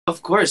Of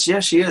course,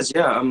 yeah, she is.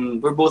 Yeah,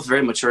 we're both very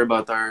mature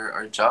about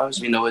our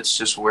jobs. We know it's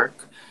just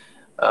work.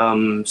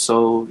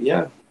 So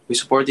yeah, we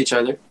support each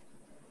other.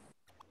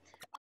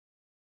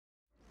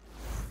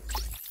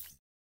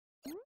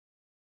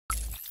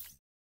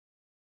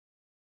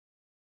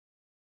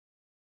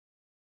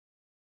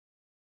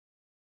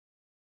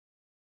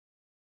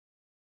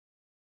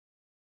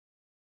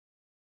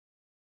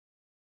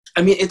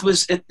 I mean, it's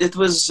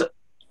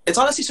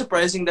honestly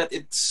surprising that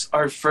it's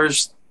our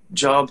first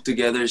job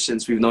together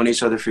since we've known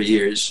each other for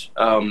years.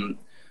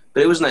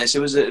 But it was nice. It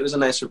was a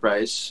nice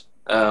surprise.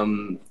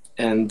 And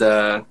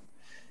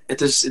it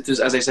was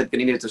as I said,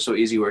 kanina, it was so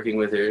easy working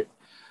with her.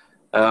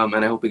 And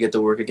I hope we get to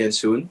work again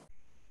soon.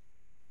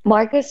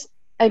 Marcus,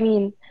 I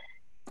mean,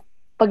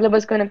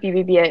 paglabas ko ng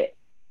PBB,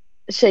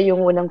 siya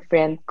yung unang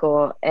friend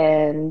ko.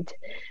 And,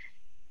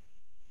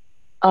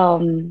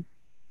 um,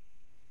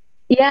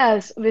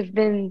 yes, we've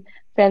been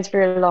friends for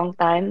a long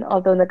time,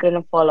 although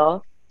nagkaroon ng fall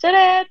off.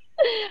 Charet!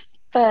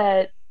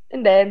 But,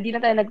 and then, hindi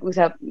na tayo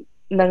nag-usap.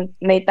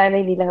 May time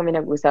na hindi lang kami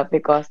nag-usap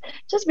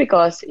just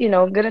because,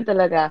 ganun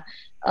talaga.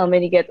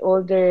 When you get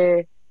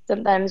older,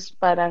 sometimes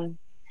parang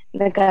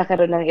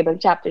nagkakaroon ng ibang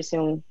chapters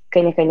yung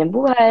kanya-kanyang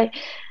buhay.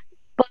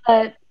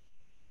 But,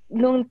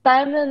 nung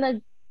time na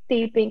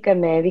nag-taping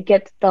kami, we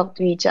get to talk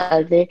to each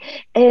other,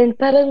 and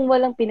parang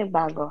walang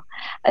pinagbago.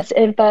 As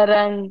in,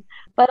 parang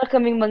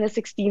kaming mga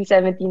 16,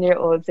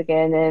 17-year-olds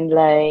again, and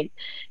like,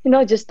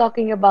 just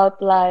talking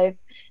about life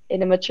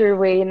in a mature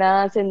way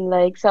na, as in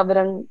like,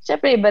 sobrang,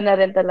 syempre iba na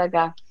rin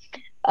talaga.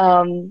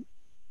 Um,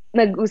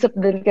 Nag-usap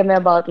din kami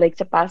about like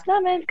sa past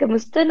namin,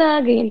 kamusta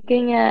na,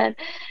 ganyan-ganyan.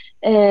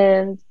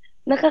 And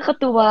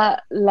nakakatuwa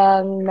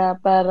lang na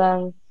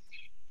parang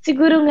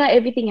siguro nga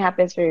everything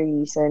happens for a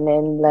reason,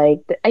 and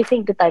like I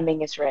think the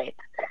timing is right.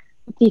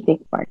 What do you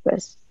think,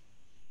 Marcus?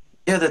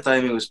 Yeah, the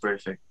timing was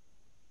perfect.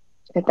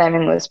 The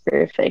timing was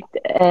perfect.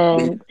 We,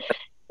 And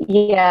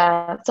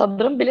yeah,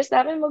 sobrang bilis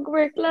namin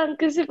mag-work lang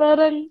kasi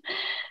parang,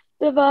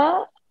 'di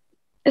ba?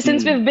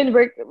 Since mm,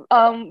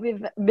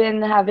 we've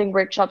been having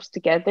workshops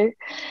together.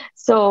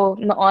 So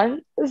noon,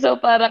 so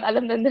parang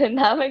alam na din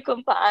namin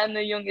kung paano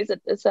yung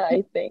isa't isa,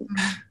 I think.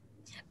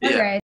 All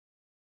yeah. right.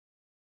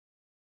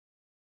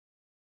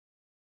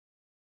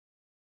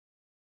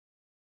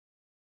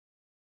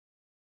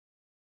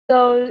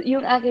 So,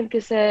 yung akin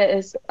kasi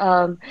is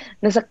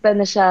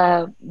nasaktan na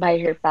siya by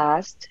her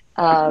past.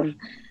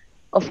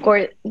 Of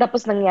course,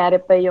 tapos nangyari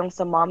pa yung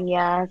sa mom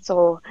niya.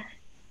 So,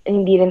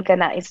 hindi rin ka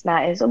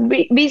nais-nais. So,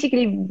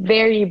 basically,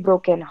 very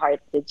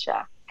broken-hearted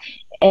siya.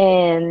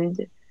 And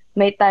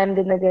may time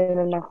din na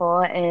ganun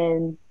ako.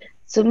 And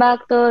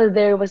sumakto,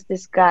 there was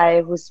this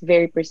guy who's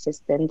very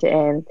persistent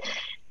and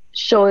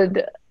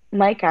showed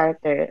my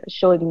character,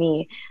 showed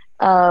me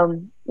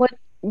what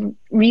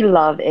real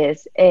love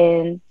is.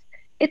 And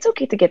it's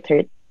okay to get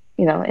hurt.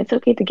 It's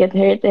okay to get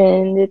hurt,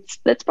 and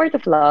that's part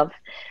of love,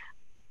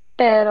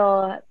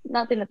 pero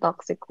not in a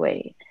toxic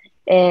way.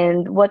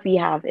 And what we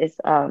have is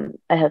a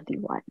healthy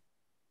one.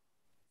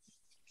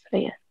 So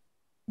yeah.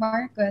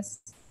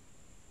 Marcus.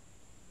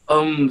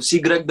 Si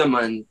Greg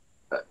naman,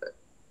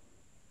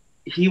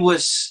 he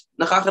was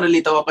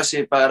nakaka-relate ako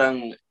kasi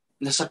parang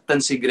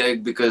nasaktan si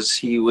Greg because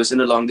he was in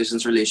a long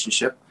distance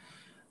relationship.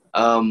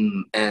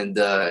 And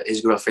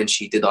his girlfriend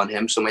cheated on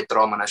him, so may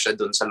trauma na siya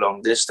dun sa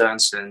long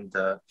distance. And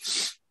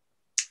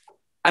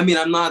I mean,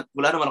 wala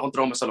naman akong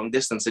trauma sa long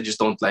distance, I just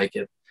don't like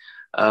it,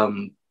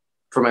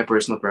 for my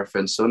personal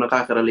preference. So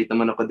nakaka-relate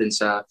naman ako din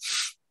sa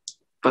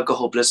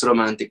pagka-hopeless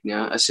romantic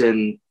niya. As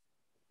in,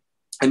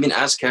 I mean,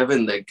 ask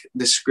Kevin, like,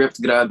 the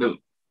script, grabe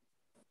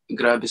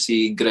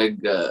si Greg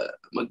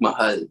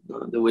magmahal.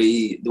 No? The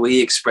way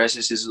he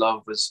expresses his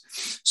love was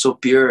so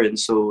pure and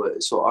so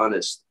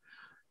honest.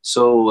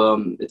 So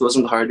it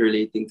wasn't hard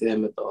relating to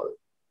him at all.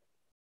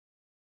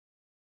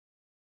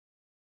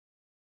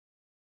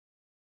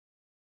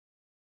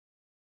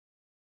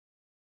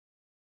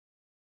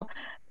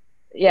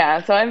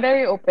 Yeah, so I'm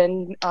very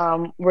open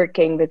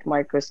working with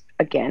Marcus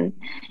again.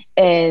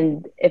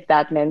 And if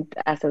that meant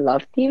as a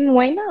love team,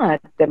 why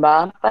not?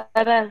 Diba?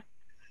 Para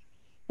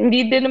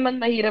hindi din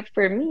naman mahirap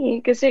for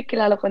me kasi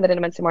kilala ko na rin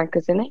naman si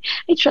Marcus, and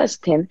I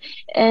trust him.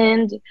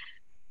 And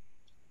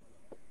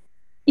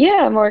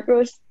yeah,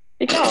 Marcus,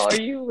 ikaw, are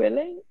you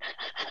willing?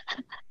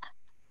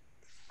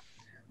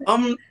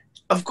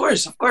 Of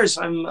course,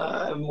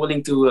 I'm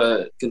willing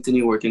to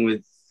continue working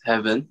with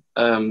Heaven.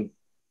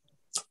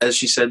 As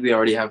she said, we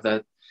already have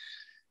that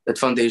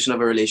foundation of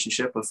a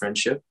relationship, a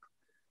friendship.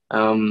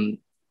 Um,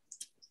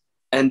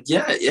 and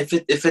yeah, if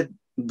it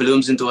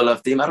blooms into a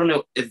love team, I don't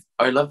know if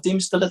our love team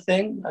is still a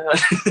thing.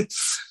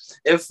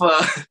 if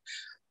uh,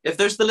 if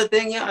there's still a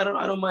thing, yeah, I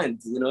don't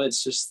mind.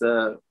 It's just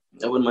I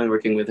wouldn't mind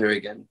working with her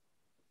again.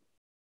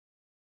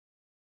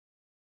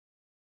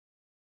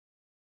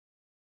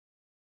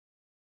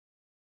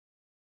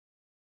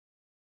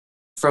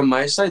 From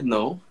my side,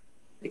 no.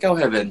 Ikaw,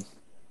 Heaven,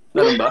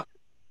 meron ba?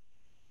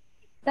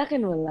 Sa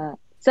akin wala.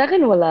 Sa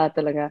akin wala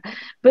talaga.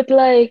 But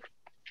like,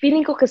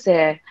 feeling ko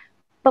kasi,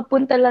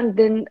 papunta lang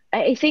din,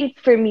 I think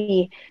for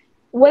me,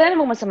 wala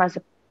namang masama sa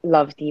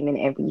love team and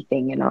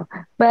everything,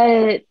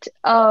 But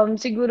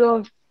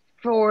siguro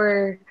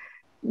for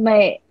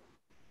my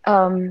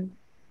um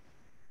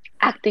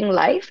acting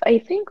life, I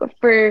think,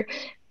 for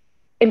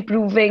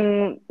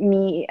improving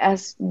me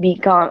as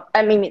become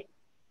I mean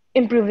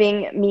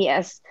improving me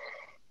as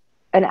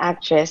an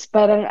actress,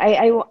 parang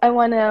I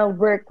wanna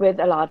work with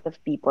a lot of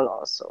people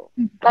also.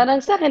 Parang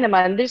sa akin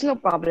naman, there's no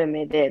problem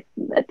with it.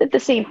 At the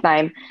same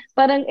time,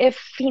 parang if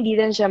hindi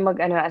din siya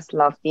mag-ano as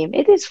love team,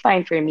 it is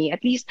fine for me.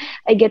 At least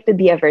I get to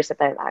be a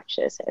versatile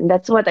actress. And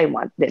that's what I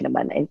want din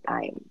naman in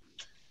time.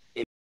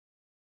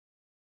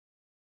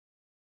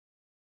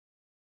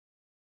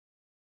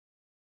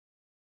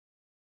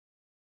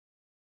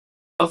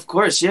 Of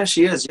course, yeah,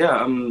 she is.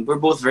 Yeah, we're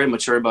both very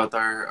mature about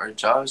our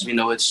jobs. We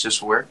know it's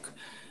just work.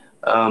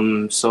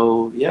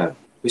 So yeah,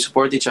 we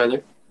support each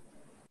other.